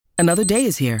Another day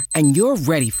is here, and you're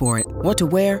ready for it. What to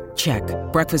wear? Check.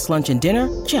 Breakfast, lunch, and dinner?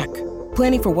 Check.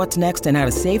 Planning for what's next and how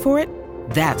to save for it?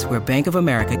 That's where Bank of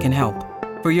America can help.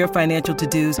 For your financial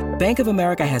to-dos, Bank of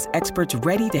America has experts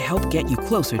ready to help get you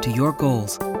closer to your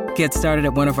goals. Get started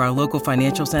at one of our local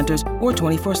financial centers or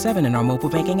 24/7 in our mobile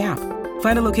banking app.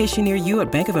 Find a location near you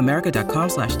at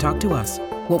bankofamerica.com/talktous.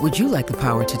 What would you like the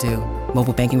power to do?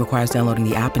 Mobile banking requires downloading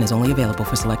the app and is only available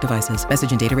for select devices.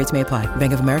 Message and data rates may apply.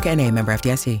 Bank of America N.A., member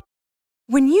FDIC.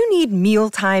 When you need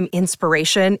mealtime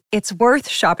inspiration, it's worth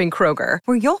shopping Kroger,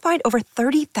 where you'll find over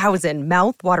 30,000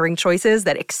 mouth-watering choices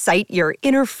that excite your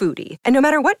inner foodie. And no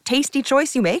matter what tasty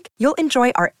choice you make, you'll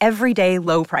enjoy our everyday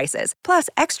low prices, plus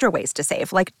extra ways to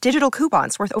save, like digital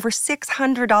coupons worth over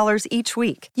 $600 each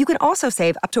week. You can also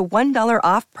save up to $1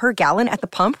 off per gallon at the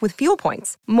pump with fuel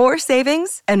points. More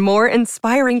savings and more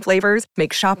inspiring flavors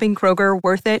make shopping Kroger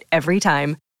worth it every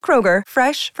time. Kroger,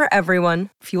 fresh for everyone.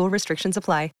 Fuel restrictions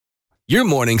apply. Your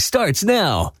morning starts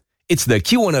now. It's the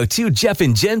Q102 Jeff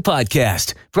and Jen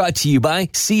podcast, brought to you by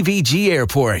CVG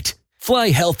Airport. Fly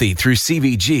healthy through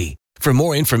CVG. For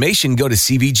more information, go to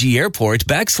CVG Airport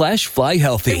 /fly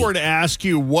healthy. If I were to ask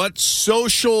you what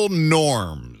social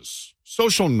norms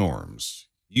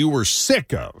you were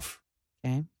sick of,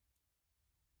 Okay.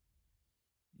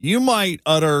 you might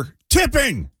utter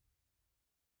tipping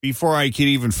before I could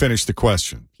even finish the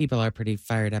question. People are pretty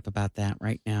fired up about that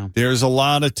right now. There's a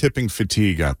lot of tipping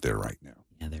fatigue out there right now.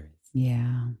 Yeah, there is.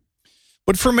 Yeah.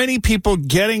 But for many people,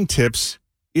 getting tips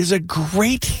is a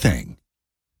great thing.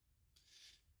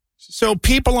 So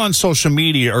people on social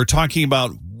media are talking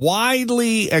about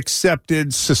widely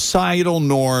accepted societal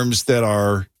norms that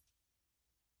are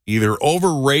either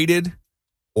overrated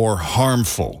or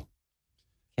harmful.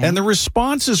 Okay. And the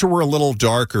responses were a little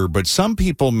darker, but some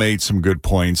people made some good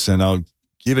points, and I'll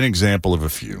give an example of a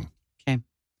few. Okay.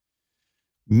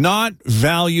 Not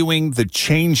valuing the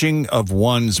changing of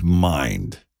one's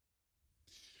mind.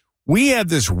 We have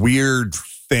this weird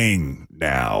thing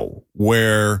now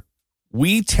where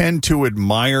we tend to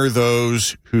admire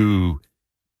those who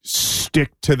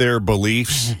stick to their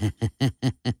beliefs,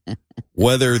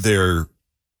 whether they're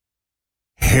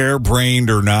harebrained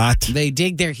or not. They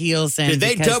dig their heels in. Did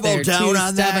they because double they're down too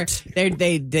on stubborn. that?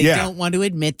 They Yeah. don't want to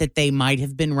admit that they might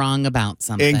have been wrong about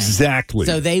something. Exactly.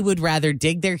 So they would rather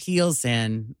dig their heels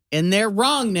in their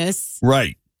wrongness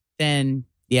Right. than,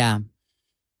 yeah.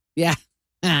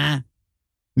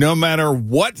 No matter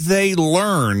what they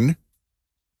learn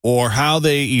or how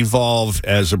they evolve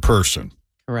as a person,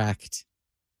 Correct.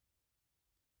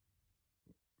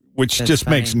 which That's just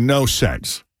makes funny. no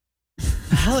sense.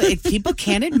 Well, people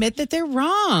can't admit that they're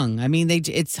wrong. I mean,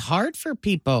 it's hard for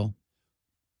people.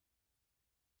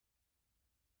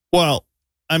 Well,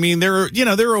 I mean, there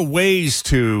are ways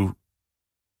to,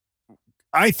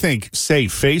 I think,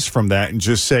 save face from that and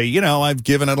just say, I've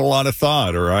given it a lot of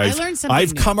thought, or I learned something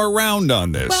I've new. come around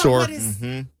on this, Well, or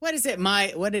what is it?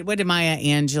 What did Maya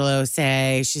Angelou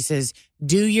say? She says,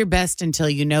 "Do your best until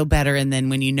you know better, and then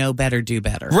when you know better, do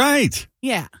better." right.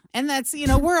 Yeah, and that's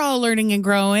we're all learning and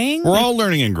growing. We're all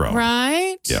learning and growing,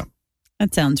 right. Yeah.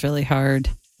 That sounds really hard.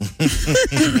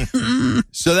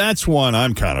 So that's one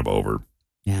I'm kind of over.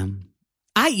 Yeah.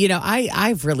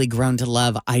 I've really grown to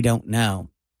love I don't know.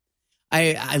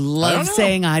 I love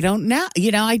saying I don't know.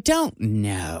 I don't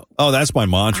know. Oh, that's my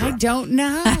mantra. I don't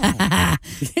know.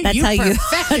 That's how you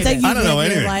perfected it. I don't know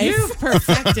live your anything. life. You've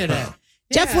perfected it.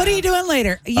 Jeff, what are you doing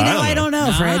later? I don't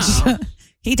know, No. Fridge.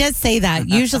 He does say that.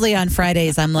 Usually on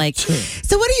Fridays, I'm like,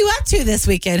 so what are you up to this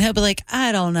weekend? He'll be like,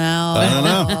 I don't know.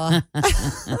 I don't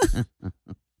know.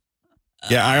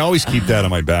 Yeah, I always keep that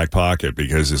in my back pocket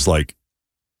because it's like,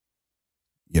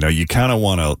 you kind of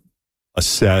want to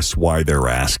assess why they're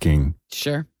asking.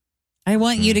 Sure. I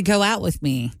want you to go out with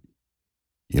me.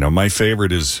 My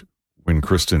favorite is when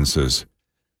Kristen says,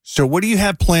 "So what do you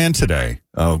have planned today?"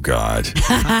 Oh, God.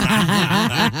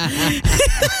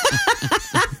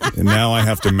 And now I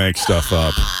have to make stuff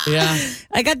up. Yeah.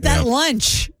 I got that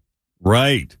lunch.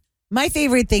 Right. My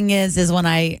favorite thing is when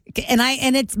and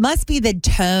it must be the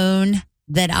tone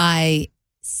that I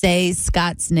say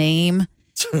Scott's name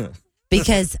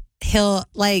because he'll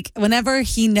whenever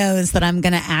he knows that I'm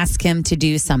going to ask him to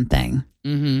do something,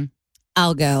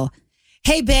 I'll go,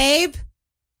 "Hey, babe."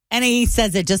 And he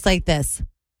says it just like this.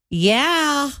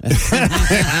 Yeah.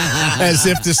 As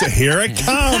if to say, here it comes.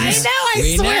 I know.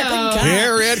 I swear to God.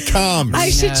 Here it comes. I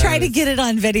should try to get it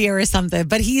on video or something.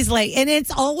 But he's like, and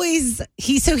it's always,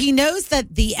 he knows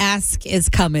that the ask is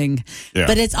coming. Yeah.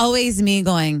 But it's always me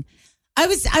going, I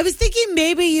was thinking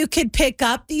maybe you could pick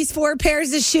up these 4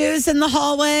 pairs of shoes in the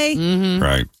hallway.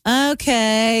 Right.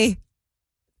 Okay.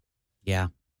 Yeah.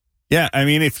 Yeah, I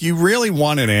mean, if you really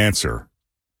want an answer,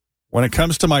 when it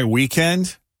comes to my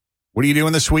weekend, what are you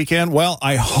doing this weekend? Well,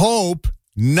 I hope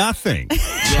nothing.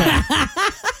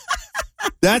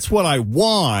 That's what I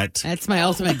want. That's my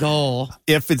ultimate goal.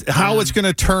 If it's how it's going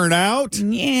to turn out,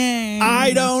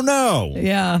 I don't know.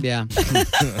 Yeah. Yeah.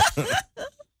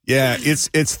 Yeah,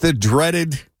 it's the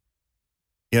dreaded.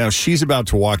 She's about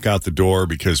to walk out the door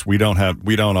because we don't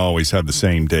always have the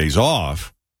same days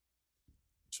off.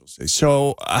 She'll say,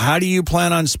 "So, how do you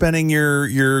plan on spending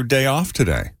your day off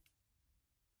today?"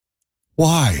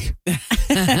 Why?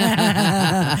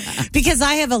 Because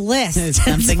I have a list.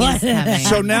 Something is coming.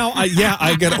 So now,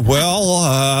 I get.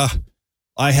 Well,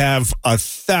 I have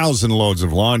 1,000 loads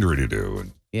of laundry to do,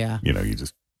 and Yeah. you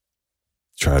just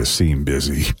try to seem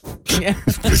busy, Yeah.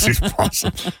 as busy as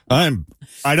possible.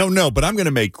 I don't know, but I'm going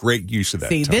to make great use of that.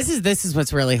 See, time. this is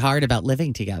what's really hard about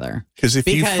living together. Because if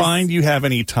you find you have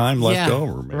any time left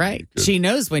over, maybe right? you could- She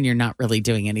knows when you're not really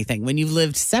doing anything. When you've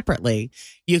lived separately,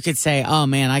 you could say, "Oh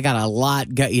man, I got a lot."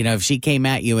 If she came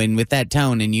at you and with that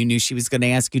tone, and you knew she was going to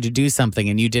ask you to do something,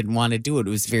 and you didn't want to do it,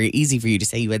 it was very easy for you to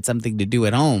say you had something to do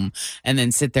at home, and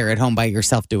then sit there at home by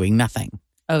yourself doing nothing.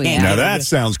 Oh, yeah. Now that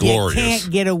sounds glorious. You can't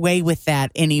get away with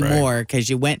that anymore because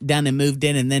you went done and moved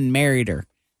in and then married her.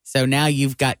 So now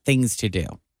you've got things to do.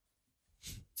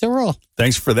 It's a rule.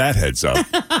 Thanks for that heads up.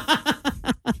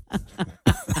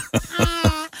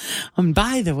 And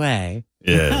by the way,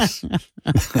 Yes.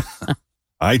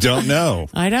 I don't know.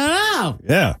 I don't know.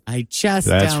 Yeah. I just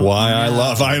That's don't why I know.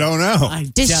 love I don't know.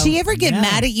 Does she ever get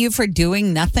mad at you for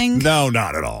doing nothing? No,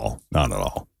 not at all. Not at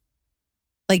all.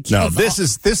 Like No, this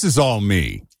is all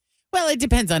me. Well, it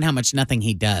depends on how much nothing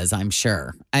he does, I'm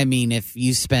sure. I mean, if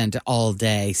you spent all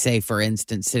day, say, for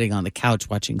instance, sitting on the couch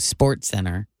watching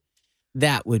SportsCenter,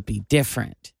 that would be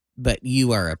different. But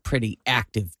you are a pretty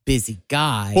active, busy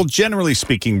guy. Well, generally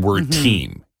speaking, we're a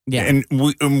team. Yeah.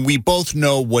 And we both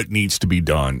know what needs to be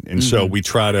done. And so we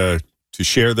try to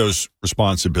share those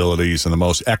responsibilities in the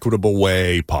most equitable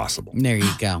way possible. There you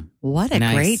go. What a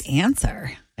Nice. great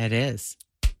answer. It is.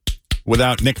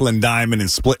 Without nickel and diamond and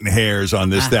splitting hairs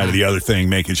on this, that, or the other thing,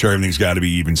 making sure everything's got to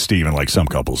be even Steven like some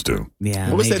couples do. Yeah.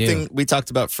 What was they that do. thing we talked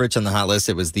about, Fritch, on the hot list?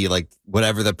 It was the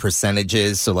whatever the percentage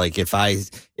is. So if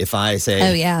I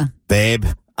say, Oh, yeah. babe,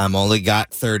 I'm only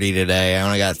got 30 today. I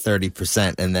only got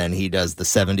 30%, and then he does the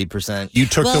 70%. You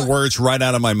took the words right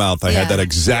out of my mouth. I had that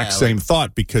exact same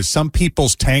thought because some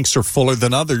people's tanks are fuller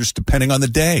than others depending on the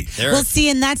day. Well, see,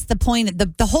 and that's the point.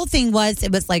 The whole thing was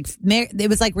it was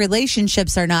like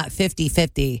relationships are not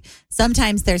 50-50.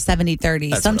 Sometimes they're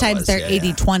 70-30. Sometimes they're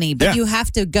 80-20. But you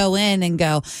have to go in and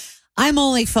go, I'm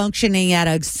only functioning at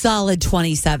a solid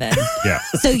 27. Yeah.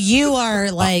 So you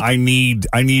are like, I need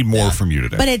more from you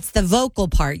today. but it's the vocal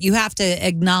part. You have to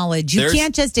acknowledge. You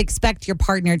can't just expect your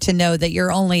partner to know that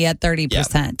you're only at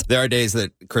 30%. There are days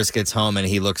that Chris gets home and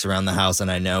he looks around the house, and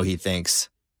I know he thinks,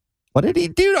 what did he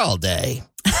do all day?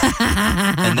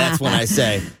 And that's when I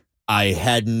say, I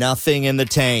had nothing in the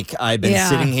tank. I've been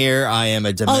sitting here. I am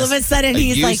a domestic. All of a sudden,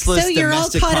 he's like, so you're all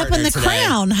caught up in the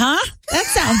Crown, huh? That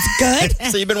sounds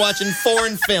good. So you've been watching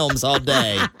foreign films all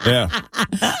day. Yeah.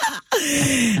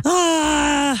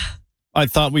 Ah. I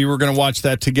thought we were going to watch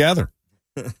that together.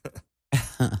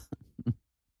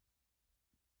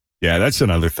 Yeah, that's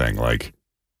another thing.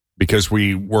 Because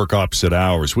we work opposite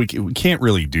hours, we can't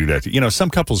really do that. Some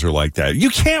couples are like that. You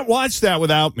can't watch that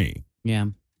without me. Yeah.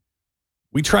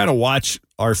 We try to watch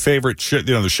our favorite,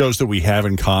 the shows that we have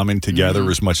in common together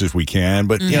as much as we can.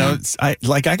 But I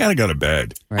got to go to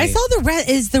bed. I saw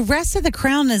the rest of the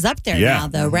Crown is up there now,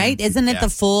 though, right? Isn't it the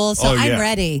full? So I'm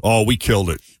ready. Oh, we killed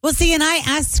it. Well, see, and I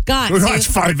asked Scott. We watched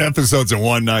 5 episodes in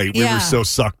one night. We Yeah. were so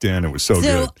sucked in. It was so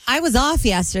good. I was off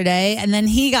yesterday, and then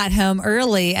he got home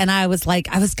early, and I was like,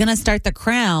 I was going to start the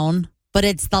Crown, but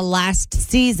it's the last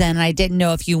season. And I didn't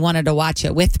know if you wanted to watch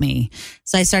it with me.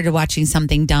 So I started watching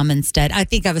something dumb instead. I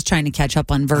think I was trying to catch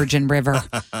up on Virgin River.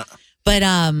 But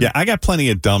yeah, I got plenty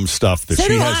of dumb stuff that So she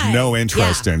do has I. no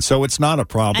interest in. So it's not a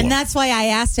problem. And that's why I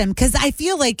asked him, because I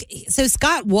feel like, so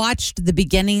Scott watched the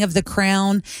beginning of The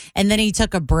Crown, and then he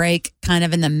took a break kind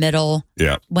of in the middle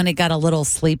when it got a little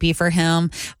sleepy for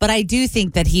him. But I do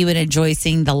think that he would enjoy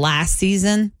seeing the last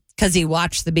season because he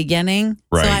watched the beginning.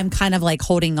 Right. So I'm kind of like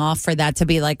holding off for that to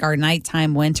be like our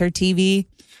nighttime winter TV.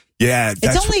 Yeah.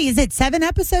 It's only, is it 7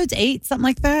 episodes, 8, something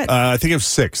like that? I think it was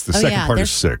 6. The second part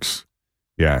is 6.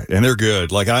 Yeah, and they're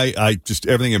good. I just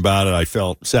everything about it, I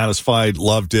felt satisfied,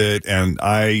 loved it, and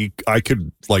I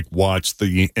could watch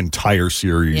the entire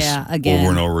series again. over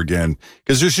and over again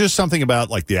because there's just something about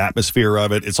the atmosphere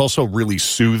of it. It's also really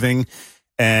soothing,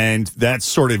 and that's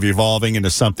sort of evolving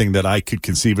into something that I could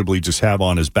conceivably just have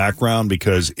on as background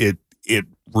because it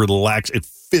it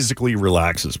physically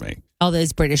relaxes me. All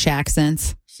those British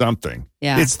accents. Something.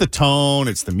 Yeah. It's the tone,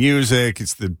 it's the music,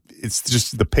 it's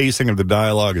just the pacing of the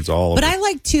dialogue. It's all But of it. I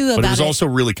like too about But it was it. also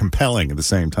really compelling at the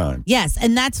same time. Yes,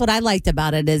 and that's what I liked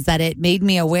about it is that it made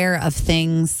me aware of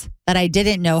things that I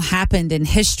didn't know happened in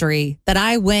history that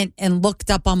I went and looked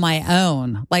up on my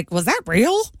own. Like, was that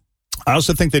real? I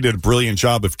also think they did a brilliant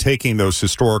job of taking those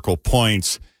historical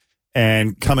points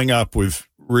and coming up with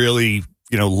really,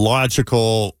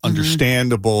 logical,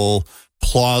 understandable,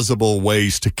 plausible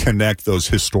ways to connect those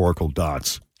historical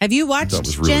dots. Have you watched That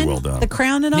was really Jen, well done. The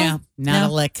Crown at all? No, not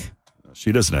a lick.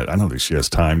 She doesn't. I don't think she has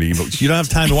time to even. You don't have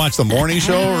time to watch the morning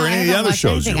show or any of the other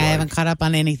shows. I haven't caught up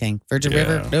on anything. Virgin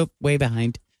River, nope, way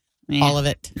behind. Yeah. All of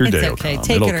it. Your It's day will okay. come.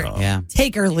 Take It'll it or- come. Yeah.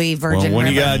 Take or leave, Virgin Well,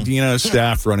 when River. you got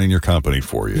staff running your company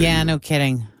for you. Yeah, no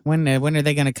kidding. When are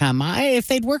they going to come? If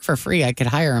they'd work for free, I could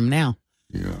hire them now.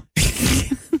 Yeah.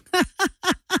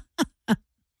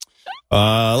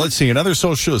 Let's see. Another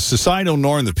societal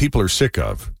norm that people are sick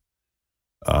of.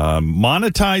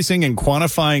 Monetizing and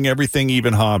quantifying everything,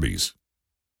 even hobbies.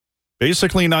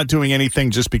 Basically not doing anything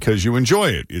just because you enjoy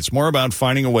it. It's more about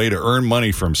finding a way to earn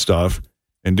money from stuff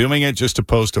and doing it just to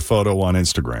post a photo on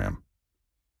Instagram.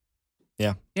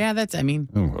 Yeah,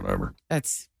 Whatever.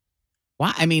 that's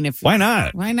why. I mean, Why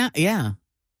not? Why not? Yeah.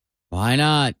 Why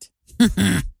not?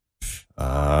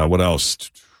 What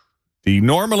else? The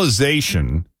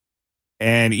normalization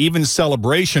and even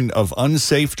celebration of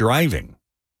unsafe driving.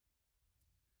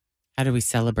 How do we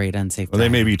celebrate unsafe Well, they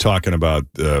may driving? be talking about,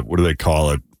 what do they call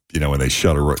it? When they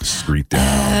shut a street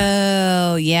down.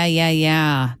 Oh,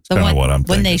 yeah. kinda what I'm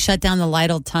when they thinking. shut down the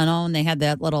Lytle Tunnel and they had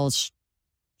that little...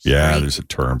 Yeah, straight there's a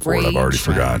term for it. I've already rage.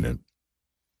 forgotten it.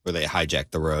 Where they hijack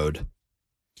the road.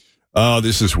 Oh,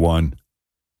 this is one.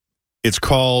 It's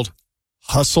called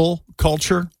hustle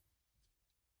culture.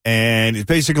 And it's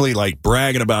basically like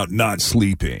bragging about not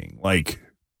sleeping, like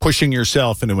pushing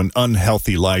yourself into an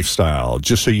unhealthy lifestyle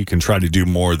just so you can try to do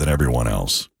more than everyone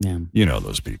else. Yeah, You know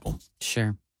those people.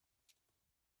 sure.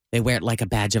 They wear it like a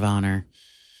badge of honor.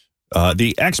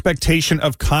 The expectation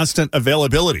of constant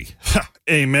availability.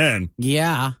 Amen.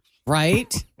 Yeah,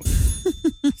 right?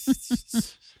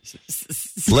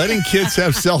 Letting kids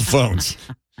have cell phones.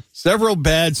 Several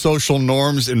bad social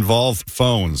norms involve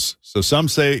phones. So some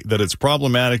say that it's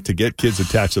problematic to get kids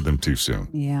attached to them too soon.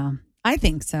 Yeah, I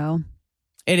think so.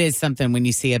 It is something when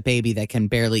you see a baby that can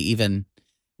barely even.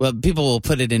 Well, people will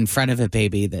put it in front of a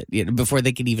baby that before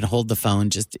they can even hold the phone.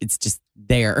 It's just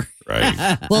there.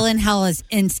 Right. Well, and how is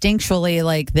instinctually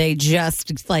like they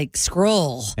just like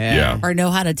scroll Yeah. or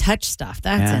know how to touch stuff.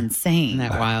 That's Yeah. insane. Isn't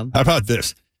that wild? How about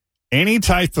this? Any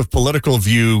type of political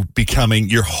view becoming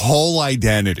your whole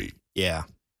identity, Yeah.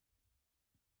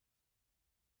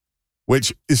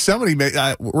 which is somebody made.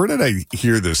 Where did I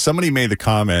hear this? Somebody made the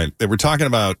comment that we're talking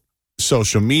about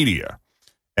social media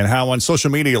and how on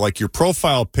social media, like your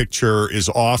profile picture is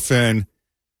often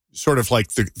sort of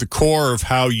like the core of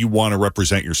how you want to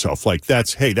represent yourself. Like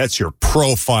that's your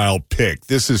profile pic.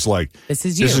 This is you. This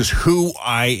is who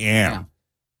I am. Yeah.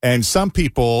 And some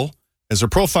people, as a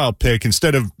profile pic,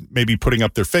 instead of maybe putting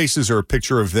up their faces or a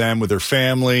picture of them with their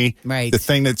family, Right. the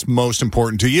thing that's most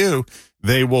important to you,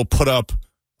 they will put up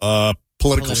a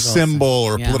political symbol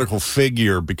or a yeah. political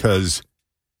figure because,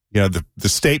 the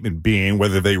statement being,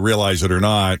 whether they realize it or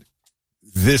not,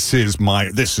 this is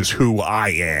who I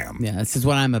am. Yeah, this is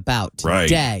what I'm about Right.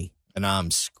 today. And I'm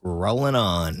scrolling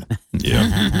on.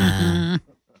 Yeah.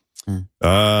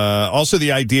 Also,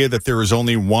 the idea that there is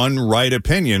only one right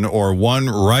opinion or one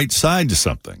right side to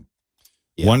something.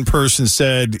 Yeah. One person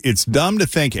said, it's dumb to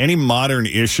think any modern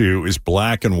issue is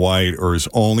black and white or is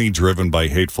only driven by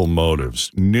hateful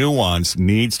motives. Nuance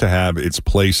needs to have its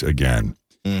place again.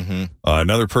 Mm-hmm.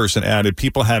 Another person added,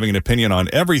 people having an opinion on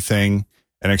everything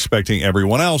and expecting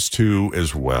everyone else to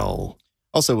as well.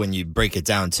 Also, when you break it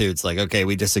down, too, it's like, okay,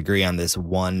 we disagree on this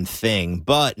one thing,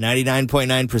 but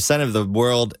 99.9% of the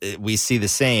world, we see the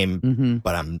same, Mm-hmm.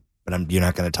 but you're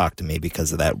not going to talk to me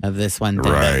because of that. Of this one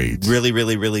thing. Right. Really,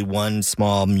 really, really one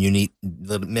small unique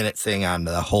little minute thing on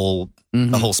the whole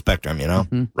spectrum,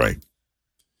 Mhm. Right.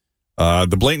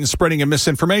 The blatant spreading of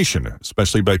misinformation,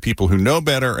 especially by people who know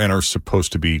better and are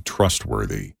supposed to be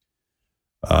trustworthy.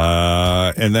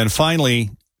 And then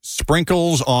finally,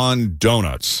 sprinkles on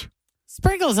donuts.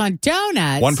 Sprinkles on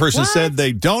donuts. One person What? said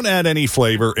they don't add any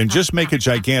flavor and just make a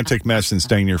gigantic mess and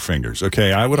stain your fingers.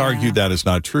 Okay, I would argue that is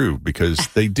not true because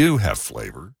they do have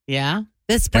flavor. Yeah.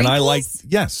 The And sprinkles?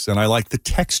 I like the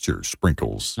texture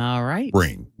sprinkles All right.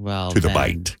 bring Well, to the then,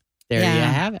 bite. There Yeah. you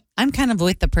have it. I'm kind of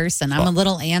with the person. I'm a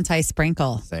little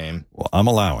anti-sprinkle. Same. Well, I'm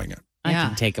allowing it. I Yeah.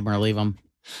 can take them or leave them.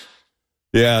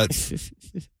 Yeah.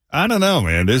 I don't know,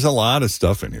 man. There's a lot of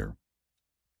stuff in here.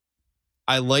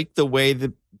 I like the way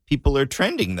that people are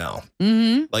trending, though.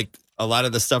 Mm-hmm. Like a lot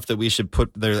of the stuff that we should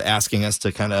put, they're asking us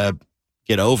to kind of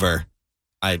get over.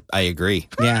 I agree.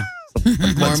 Yeah.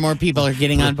 More and more people are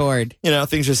getting on board. You know,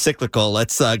 things are cyclical.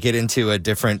 Let's get into a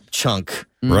different chunk.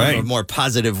 Right. A more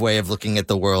positive way of looking at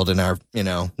the world and our,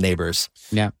 neighbors.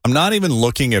 Yeah. I'm not even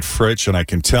looking at Fritch, and I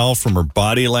can tell from her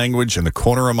body language in the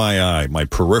corner of my eye, my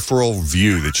peripheral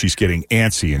view, that she's getting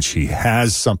antsy and she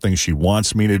has something she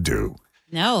wants me to do.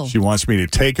 No. She wants me to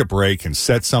take a break and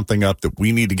set something up that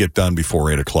we need to get done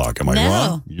before 8 o'clock. Am I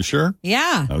wrong? You sure?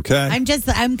 Yeah. Okay. I'm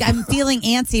feeling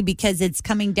antsy because it's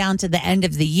coming down to the end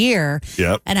of the year.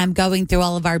 Yep. And I'm going through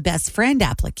all of our best friend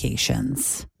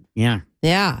applications. Yeah.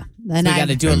 Yeah. And we got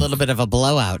to do a little bit of a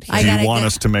blowout here. Do you want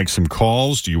us to make some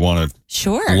calls? Do you want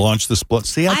to launch the split?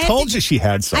 See, I told you she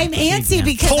had something. I'm antsy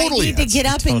because Totally I need to get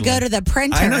up and go to the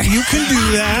printer. I know, you can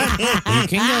do that. You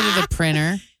can go to the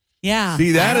printer. Yeah.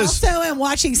 See, that is. Also, I'm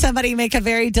watching somebody make a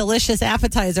very delicious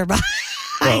appetizer behind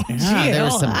Yeah, there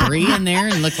was some brie in there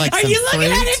and looked like Are some you looking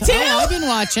fruit. at it too? Oh, I've been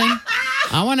watching.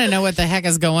 I want to know what the heck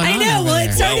is going on. I know. over Well, there.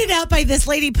 it started out by this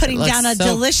lady putting It looks down a so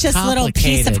delicious little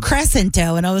piece of complicated. crescent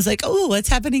dough, and I was like, "Oh, what's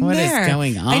happening What is there?"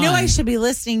 going I know I on? should be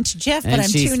listening to Jeff, but And I'm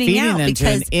she's tuning feeding out them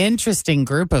because to an interesting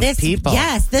group of people.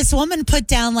 Yes, this woman put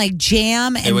down like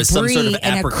jam and It was some brie sort of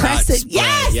and a apricot crescent. spread.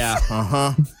 Yes. Yeah.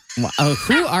 Uh-huh. Oh,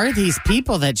 who are these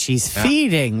people that she's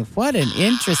feeding? What an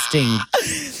interesting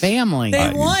family. They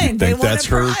You won. think They won that's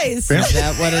a her prize. family? Is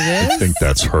that what it I is? think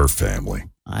that's her family.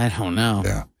 I don't know.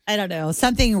 Yeah. I don't know.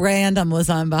 Something random was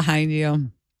on behind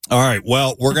you. All right.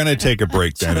 Well, we're going to take a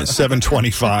break then at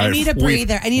 7:25. I need a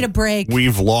breather. I need a break.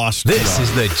 We've lost. This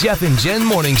is the Jeff and Jen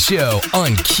Morning Show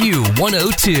on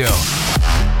Q102.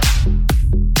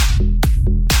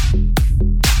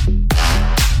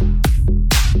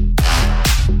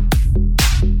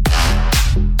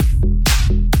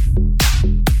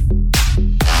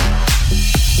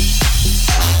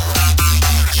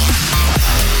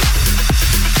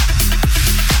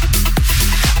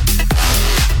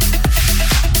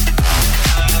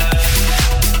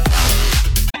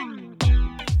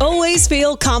 Always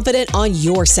feel confident on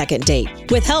your second date.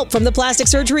 With help from the Plastic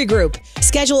Surgery Group.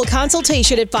 Schedule a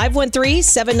consultation at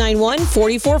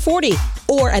 513-791-4440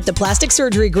 or at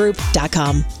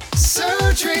theplasticsurgerygroup.com.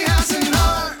 Surgery has an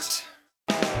art.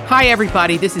 Hi,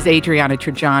 everybody. This is Adriana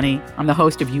Trajani. I'm the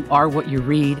host of You Are What You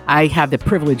Read. I have the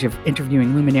privilege of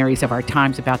interviewing luminaries of our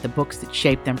times about the books that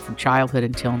shaped them from childhood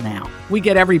until now. We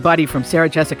get everybody from Sarah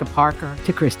Jessica Parker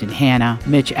to Kristen Hanna,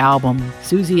 Mitch Albom,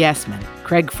 Susie Essman,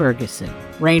 Craig Ferguson,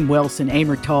 Rainn Wilson,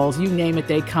 Amor Tolls, you name it,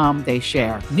 they come, they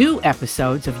share. New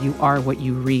episodes of You Are What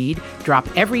You Read drop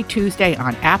every Tuesday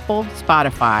on Apple,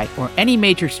 Spotify, or any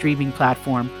major streaming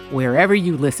platform wherever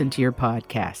you listen to your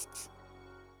podcasts.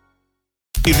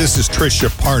 Hey, this is Trisha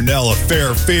Parnell of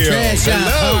Fairfield. Trisha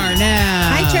Parnell.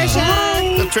 Hi,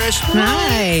 Trisha. What's up, Trish?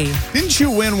 Hi. Didn't you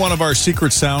win one of our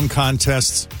secret sound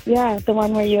contests? Yeah, the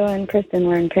one where you and Kristen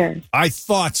were in pairs. I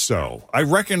thought so. I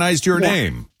recognized your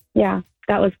name. Yeah,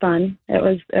 that was fun. It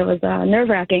was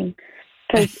nerve-wracking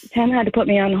because Tim had to put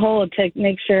me on hold to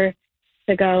make sure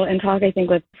to go and talk, I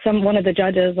think, with one of the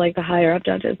judges, like the higher-up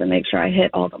judges, and make sure I hit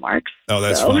all the marks. Oh,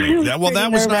 that's funny. That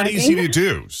was not easy to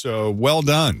do, so well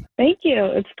done. Thank you.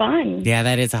 It's fun. Yeah,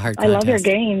 that is a hard I contest. love your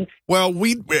games. Well,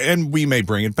 we may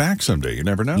bring it back someday. You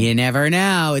never know. You never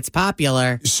know. It's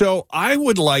popular. So I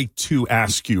would like to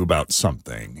ask you about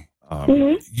something.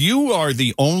 Mm-hmm. You are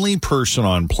the only person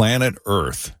on planet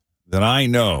Earth that I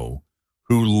know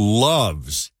who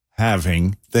loves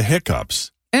having the hiccups.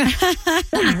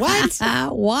 What?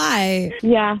 Why?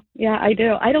 Yeah, I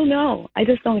do. I don't know. I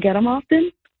just don't get them often.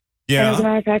 And as a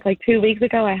matter of fact, like 2 weeks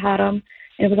ago, I had them,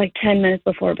 and it was like 10 minutes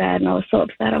before bed, and I was so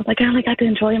upset. I was like, I only got to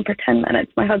enjoy them for 10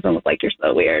 minutes. My husband was like, you're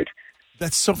so weird.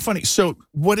 That's so funny. So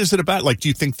what is it about? Like, do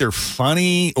you think they're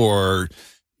funny, or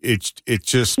it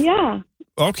just... Yeah.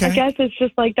 Okay. I guess it's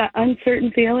just like that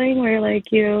uncertain feeling where like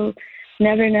you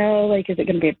never know, like, is it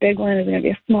going to be a big one? Is it going to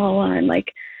be a small one?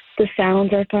 Like, the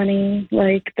sounds are funny.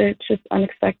 Like, it's just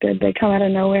unexpected. They come out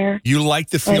of nowhere. You like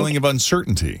the feeling of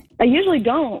uncertainty. I usually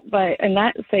don't, but in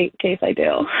that case, I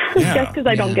do. Yeah. Just because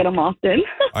I don't get them often.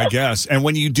 I guess. And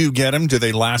when you do get them, do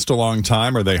they last a long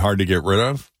time? Are they hard to get rid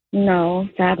of? No,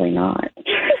 sadly not.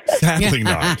 Sadly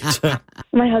not.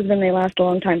 My husband, they last a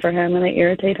long time for him, and they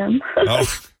irritate him. Oh.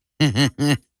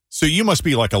 So you must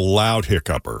be like a loud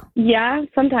hiccuper. Yeah,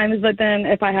 sometimes, but then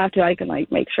if I have to, I can like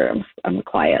make sure I'm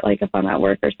quiet, like if I'm at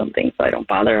work or something, so I don't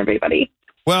bother everybody.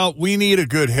 Well, we need a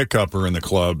good hiccuper in the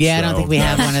club. Yeah, I so don't think we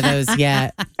have one of those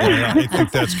yet. Yeah, I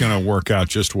think that's going to work out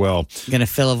just well. Going to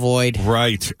fill a void.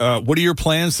 Right. What are your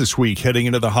plans this week heading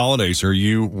into the holidays? Are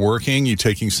you working? You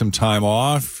taking some time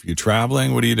off? You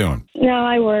traveling? What are you doing? No,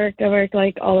 I work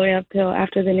like all the way up till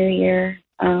after the new year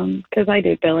because I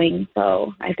do billing,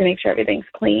 so I have to make sure everything's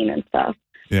clean and stuff.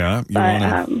 Yeah.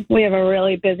 We have a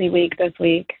really busy week this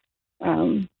week.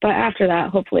 But after that,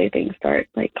 hopefully things start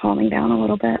like calming down a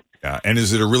little bit. Yeah. And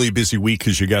is it a really busy week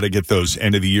because you got to get those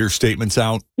end of the year statements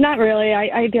out? Not really.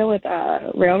 I deal with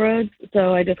railroads,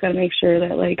 so I just got to make sure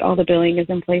that like all the billing is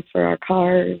in place for our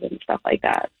cars and stuff like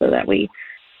that, so that we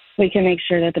can make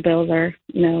sure that the bills are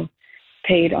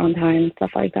paid on time and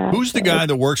stuff like that. Who's the guy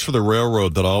that works for the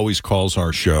railroad that always calls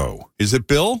our show? Is it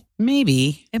Bill?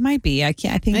 Maybe. It might be. I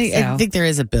think so. I think there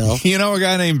is a Bill. You know a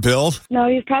guy named Bill? No,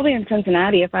 he's probably in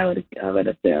Cincinnati. If I would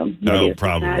assume. No,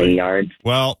 probably. Cincinnati yards.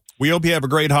 Well, we hope you have a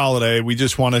great holiday. We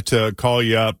just wanted to call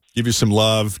you up, give you some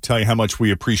love, tell you how much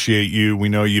we appreciate you. We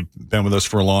know you've been with us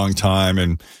for a long time,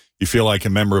 and you feel like a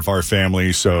member of our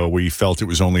family, so we felt it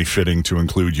was only fitting to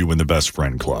include you in the Best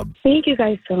Friend Club. Thank you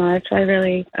guys so much. I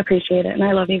really appreciate it, and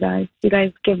I love you guys. You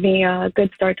guys give me a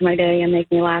good start to my day and make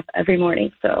me laugh every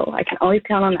morning, so I can always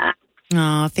count on that.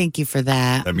 Oh, thank you for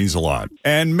that. That means a lot.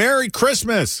 And Merry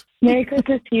Christmas. Merry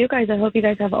Christmas to you guys. I hope you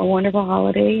guys have a wonderful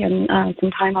holiday and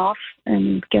some time off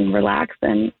and can relax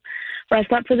and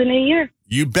rest up for the new year.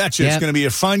 You betcha. It's going to be a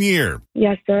fun year.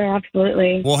 Yes, sir.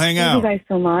 Absolutely. We'll hang out. Thank you guys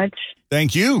so much.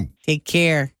 Thank you. Take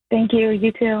care. Thank you.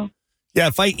 You too. Yeah,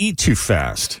 if I eat too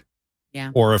fast,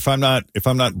 or if I'm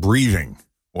not breathing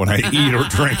when I eat or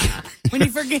drink, when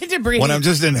you forget to breathe, when I'm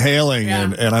just inhaling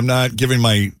and I'm not giving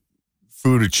my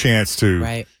food a chance to.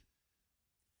 Right.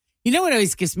 You know what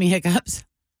always gives me hiccups?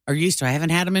 Or used to. I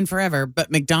haven't had them in forever, but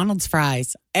McDonald's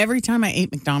fries. Every time I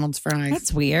ate McDonald's fries.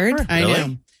 That's weird. I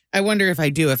know. I wonder if I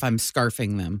do, if I'm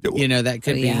scarfing them. That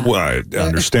could be. Well,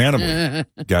 understandable.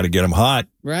 Got to get them hot.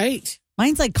 Right.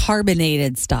 Mine's like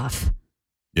carbonated stuff.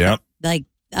 Yep. Like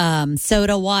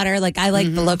soda water. Like I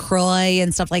like the LaCroix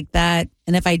and stuff like that.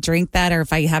 And if I drink that or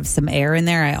if I have some air in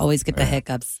there, I always get the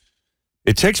hiccups.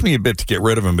 It takes me a bit to get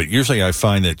rid of them, but usually I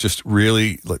find that just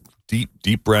really like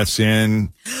deep breaths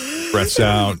in, breaths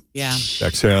out,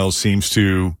 exhale seems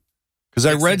to, because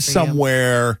I read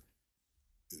somewhere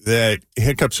that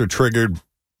hiccups are triggered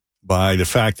by the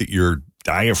fact that your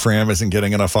diaphragm isn't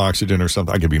getting enough oxygen or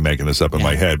something. I could be making this up in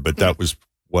my head, but that was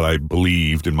what I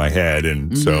believed in my head.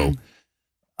 And so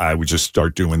I would just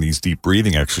start doing these deep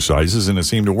breathing exercises and it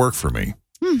seemed to work for me.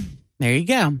 There you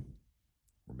go.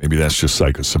 Maybe that's just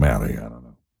psychosomatic. I don't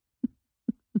know.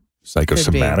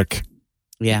 Psychosomatic.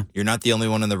 Yeah. You're not the only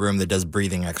one in the room that does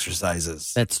breathing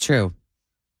exercises. That's true.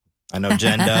 I know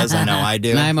Jen does. I know I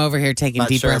do. And I'm over here taking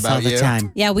deep breaths all the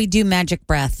time. Yeah, we do magic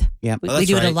breath. Yeah, we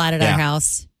do it a lot at our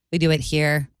house. We do it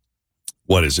here.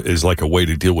 What is like a way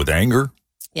to deal with anger?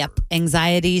 Yep.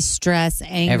 Anxiety, stress,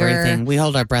 anger. Everything. We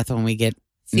hold our breath when we get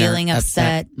feeling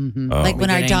upset. Like when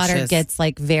our daughter anxious, gets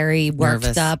like very worked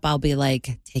nervous. up, I'll be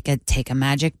like, take a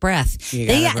magic breath.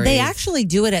 They actually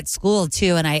do it at school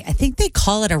too, and I think they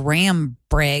call it a ram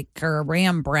break or a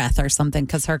ram breath or something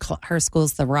because her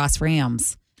school's the Ross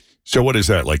Rams. So what is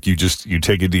that? Like you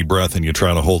take a deep breath and you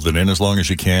try to hold it in as long as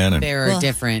you can? And there are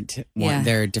different.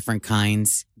 There are different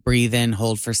kinds. Breathe in,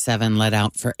 hold for 7, let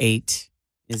out for 8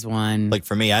 is one. Like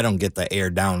for me, I don't get the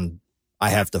air down. I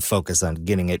have to focus on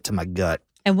getting it to my gut.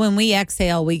 And when we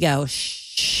exhale, we go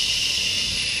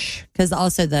shh, because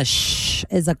also the shh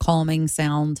is a calming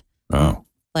sound. Oh.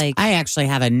 Like I actually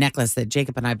have a necklace that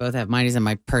Jacob and I both have. Mine is in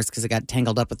my purse because it got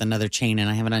tangled up with another chain and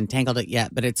I haven't untangled it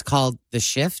yet. But it's called The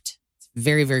Shift. It's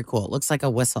very, very cool. It looks like a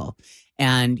whistle.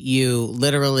 And you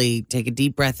literally take a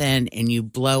deep breath in and you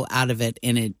blow out of it.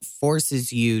 And it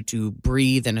forces you to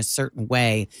breathe in a certain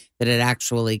way that it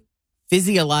actually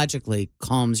physiologically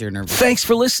calms your nervous system. Thanks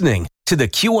for listening to the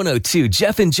Q102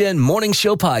 Jeff and Jen Morning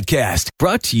Show podcast,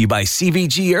 brought to you by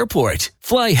CVG Airport.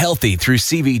 Fly healthy through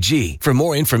CVG. For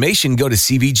more information, go to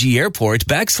CVG Airport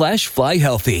 /fly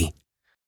healthy.